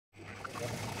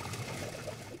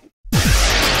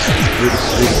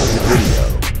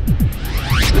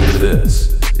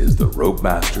This is the Rope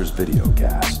Masters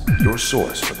Videocast, your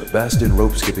source for the best in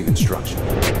rope skipping instruction.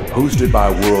 Hosted by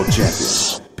world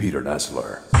champion Peter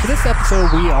Nessler. For this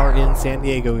episode, we are in San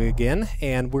Diego again,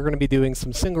 and we're going to be doing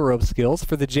some single rope skills.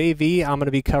 For the JV, I'm going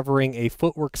to be covering a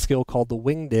footwork skill called the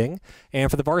wing ding, and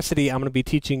for the varsity, I'm going to be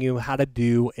teaching you how to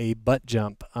do a butt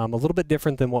jump. A little bit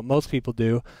different than what most people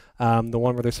do. The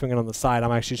one where they're swinging on the side,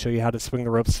 I'm actually show you how to swing the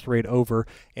rope straight over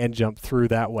and jump through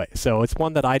that way. So it's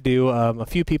one that I do, a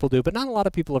few people do, but not a lot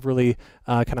of people have really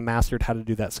kind of mastered how to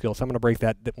do that skill. So I'm going to break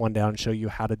that one down and show you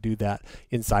how to do that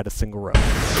inside a single rope.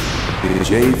 The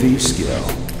JV skill.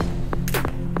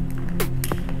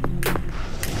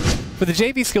 For the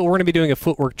JV skill, we're going to be doing a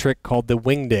footwork trick called the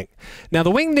wing ding. Now,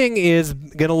 the wing ding is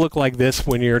going to look like this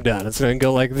when you're done. It's going to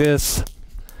go like this,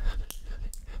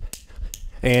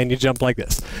 and you jump like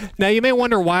this. Now, you may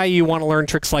wonder why you want to learn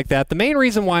tricks like that. The main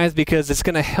reason why is because it's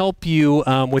going to help you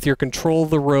with your control of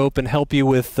the rope and help you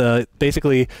with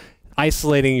basically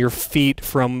isolating your feet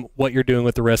from what you're doing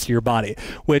with the rest of your body,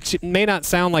 which may not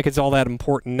sound like it's all that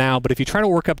important now, but if you try to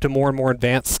work up to more and more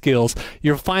advanced skills,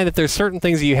 you'll find that there's certain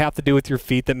things that you have to do with your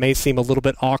feet that may seem a little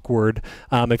bit awkward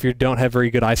if you don't have very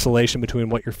good isolation between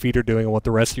what your feet are doing and what the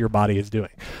rest of your body is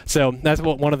doing. So that's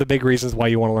one of the big reasons why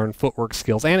you want to learn footwork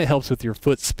skills, and it helps with your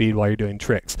foot speed while you're doing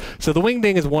tricks. So the wing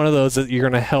ding is one of those that you're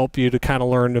going to help you to kind of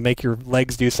learn to make your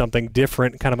legs do something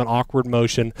different, kind of an awkward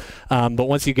motion, but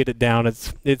once you get it down,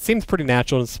 it seems pretty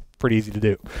natural and it's pretty easy to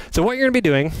do. So what you're going to be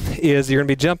doing is you're going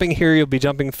to be jumping here, you'll be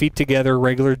jumping feet together,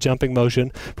 regular jumping motion.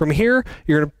 From here,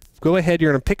 you're going to go ahead,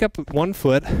 you're going to pick up one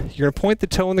foot, you're going to point the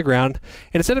toe on the ground,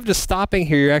 and instead of just stopping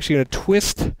here, you're actually going to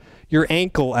twist your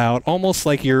ankle out, almost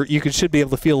like you should be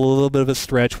able to feel a little bit of a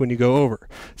stretch when you go over.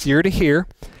 So you're to here,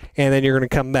 and then you're going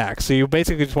to come back. So you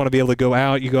basically just want to be able to go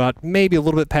out, you go out maybe a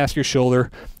little bit past your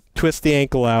shoulder, twist the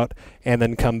ankle out, and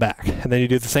then come back. And then you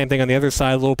do the same thing on the other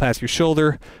side, a little past your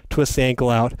shoulder, twist the ankle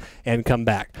out, and come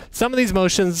back. Some of these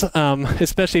motions,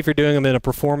 especially if you're doing them in a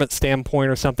performance standpoint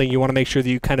or something, you want to make sure that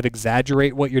you kind of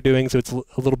exaggerate what you're doing so it's a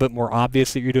little bit more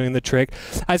obvious that you're doing the trick.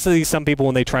 I see some people,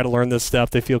 when they try to learn this stuff,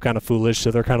 they feel kind of foolish, so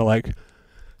they're kind of like,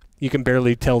 you can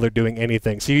barely tell they're doing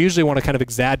anything. So you usually want to kind of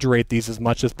exaggerate these as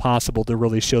much as possible to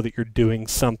really show that you're doing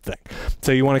something.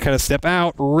 So you want to kind of step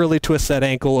out, really twist that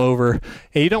ankle over,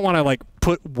 and you don't want to like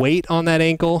put weight on that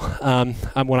ankle.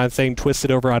 When I'm saying twist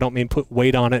it over, I don't mean put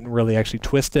weight on it and really actually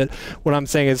twist it. What I'm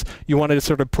saying is you want to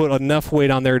sort of put enough weight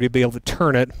on there to be able to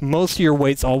turn it. Most of your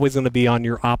weight's always going to be on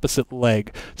your opposite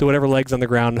leg. So whatever leg's on the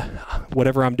ground,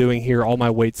 whatever I'm doing here, all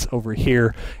my weight's over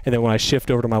here. And then when I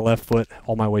shift over to my left foot,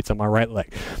 all my weight's on my right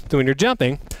leg. So when you're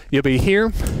jumping, you'll be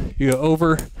here, you go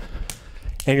over,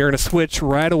 and you're going to switch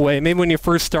right away. Maybe when you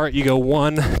first start, you go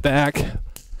one, back,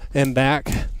 and back,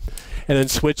 and then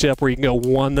switch up where you can go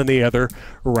one then the other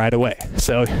right away.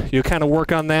 So you kind of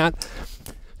work on that,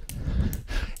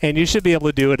 and you should be able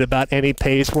to do it about any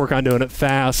pace. Work on doing it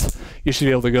fast. You should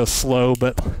be able to go slow,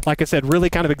 but like I said, really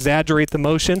kind of exaggerate the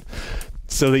motion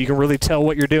so that you can really tell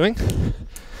what you're doing.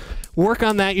 Work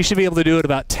on that. You should be able to do it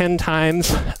about 10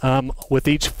 times with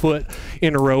each foot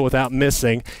in a row without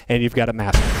missing, and you've got it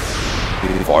mastered.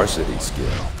 Varsity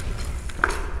skill.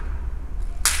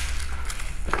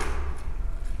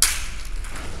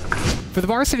 For the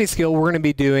varsity skill, we're going to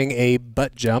be doing a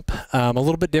butt jump, a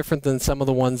little bit different than some of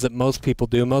the ones that most people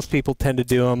do. Most people tend to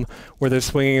do them where they're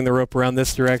swinging the rope around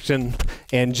this direction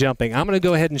and jumping. I'm going to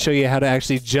go ahead and show you how to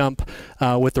actually jump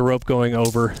with the rope going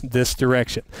over this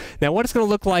direction. Now, what it's going to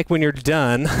look like when you're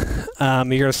done, you're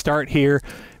going to start here,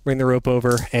 bring the rope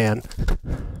over, and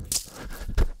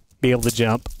be able to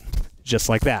jump just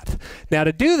like that. Now,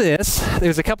 to do this,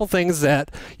 there's a couple things that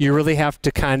you really have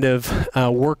to kind of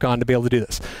work on to be able to do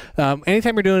this.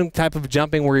 Anytime you're doing a type of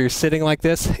jumping where you're sitting like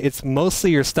this, it's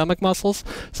mostly your stomach muscles.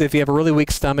 So if you have a really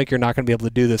weak stomach, you're not going to be able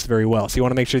to do this very well. So you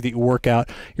want to make sure that you work out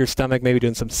your stomach, maybe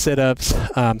doing some sit-ups,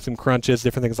 some crunches,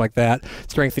 different things like that.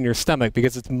 Strengthen your stomach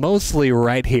because it's mostly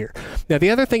right here. Now,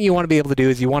 the other thing you want to be able to do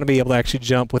is you want to be able to actually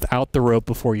jump without the rope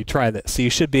before you try this. So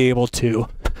you should be able to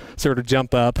sort of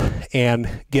jump up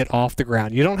and get off the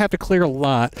ground. You don't have to clear a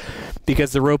lot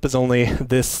because the rope is only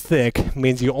this thick,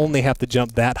 means you only have to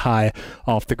jump that high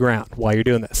off the ground while you're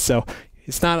doing this. So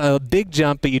it's not a big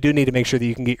jump, but you do need to make sure that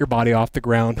you can get your body off the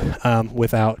ground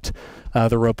without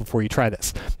the rope before you try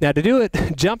this. Now to do it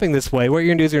jumping this way, what you're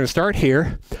going to do is you're going to start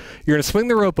here. You're going to swing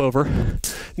the rope over.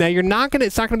 Now it's not going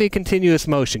to be a continuous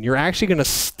motion. You're actually going to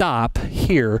stop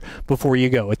here before you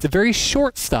go. It's a very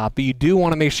short stop, but you do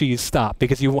want to make sure you stop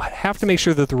because you have to make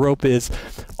sure that the rope is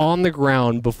on the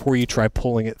ground before you try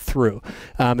pulling it through.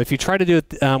 If you try to do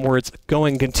it where it's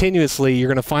going continuously, you're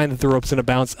going to find that the rope's going to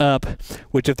bounce up,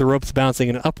 which if the rope's bouncing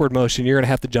in an upward motion, you're going to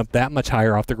have to jump that much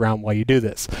higher off the ground while you do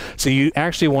this. So you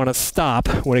actually want to stop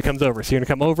when it comes over. So you're going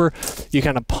to come over, you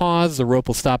kind of pause, the rope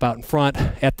will stop out in front.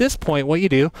 At this point, what you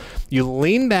do, you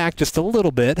lean back just a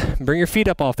little bit, bring your feet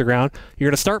up off the ground, you're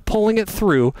going to start pulling it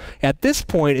through. At this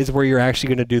point is where you're actually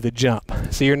going to do the jump.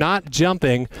 So you're not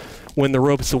jumping when the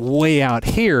rope's way out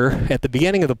here at the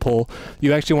beginning of the pull.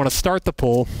 You actually want to start the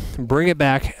pull, bring it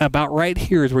back. About right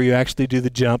here is where you actually do the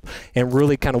jump and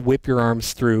really kind of whip your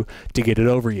arms through to get it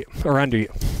over you or under you.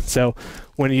 So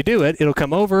when you do it, it'll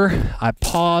come over, I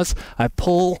pause, I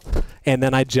pull, and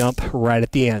then I jump right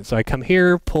at the end. So I come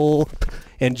here, pull,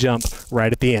 and jump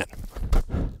right at the end.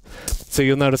 So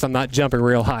you'll notice I'm not jumping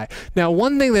real high. Now,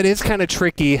 one thing that is kind of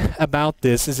tricky about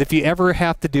this is if you ever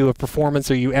have to do a performance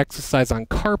or you exercise on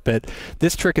carpet,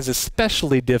 this trick is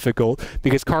especially difficult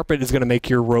because carpet is going to make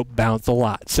your rope bounce a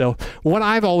lot. So what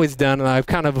I've always done, and I've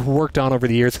kind of worked on over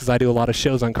the years because I do a lot of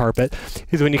shows on carpet,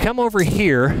 is when you come over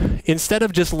here, instead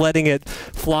of just letting it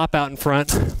flop out in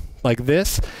front like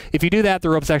this, if you do that, the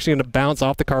rope's actually going to bounce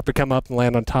off the carpet, come up and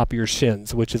land on top of your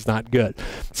shins, which is not good.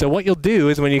 So what you'll do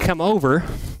is when you come over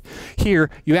here,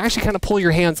 you actually kind of pull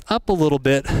your hands up a little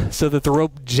bit so that the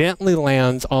rope gently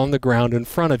lands on the ground in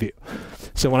front of you.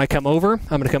 So when I come over,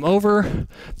 I'm going to come over,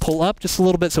 pull up just a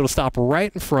little bit so it'll stop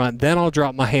right in front, then I'll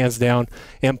drop my hands down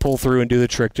and pull through and do the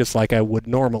trick just like I would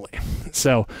normally.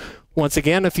 So once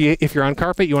again, if you're on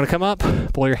carpet, you want to come up,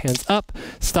 pull your hands up,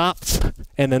 stops,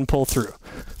 and then pull through.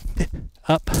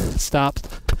 Up, stop,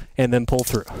 and then pull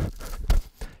through.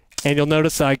 And you'll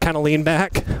notice I kind of lean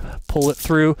back, pull it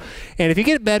through. And if you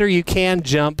get better, you can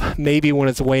jump maybe when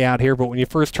it's way out here, but when you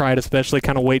first try it, especially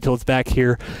kind of wait till it's back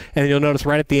here. And you'll notice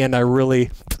right at the end, I really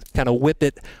kind of whip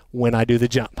it when I do the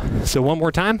jump. So one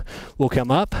more time, we'll come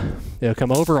up, it'll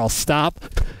come over, I'll stop,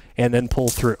 and then pull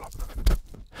through.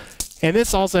 And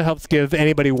this also helps give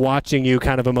anybody watching you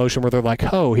kind of a motion where they're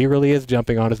like, oh, he really is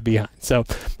jumping on his behind. So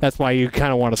that's why you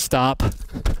kind of want to stop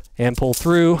and pull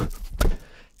through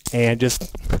and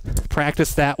just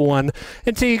practice that one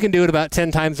until you can do it about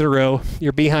 10 times in a row.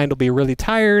 Your behind will be really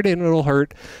tired and it'll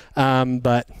hurt,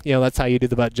 but you know, that's how you do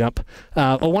the butt jump.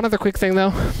 One other quick thing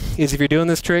though is if you're doing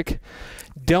this trick,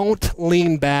 don't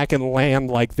lean back and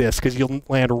land like this because you'll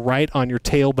land right on your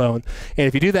tailbone. And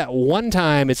if you do that one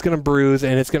time, it's going to bruise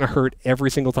and it's going to hurt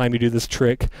every single time you do this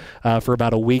trick for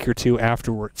about a week or two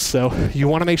afterwards. So you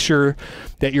want to make sure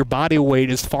that your body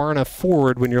weight is far enough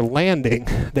forward when you're landing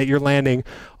that you're landing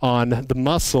on the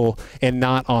muscle and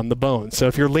not on the bone. So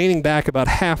if you're leaning back about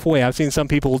halfway, I've seen some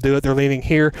people do it, they're leaning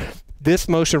here. This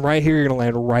motion right here, you're going to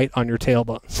land right on your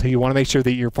tailbone. So you want to make sure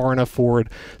that you're far enough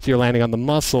forward so you're landing on the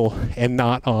muscle and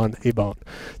not on a bone.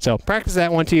 So practice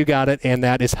that one till you got it, and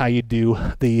that is how you do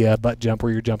the butt jump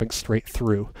where you're jumping straight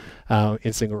through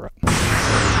in single rope.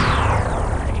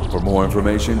 For more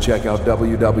information, check out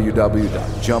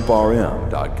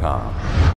www.jumprm.com.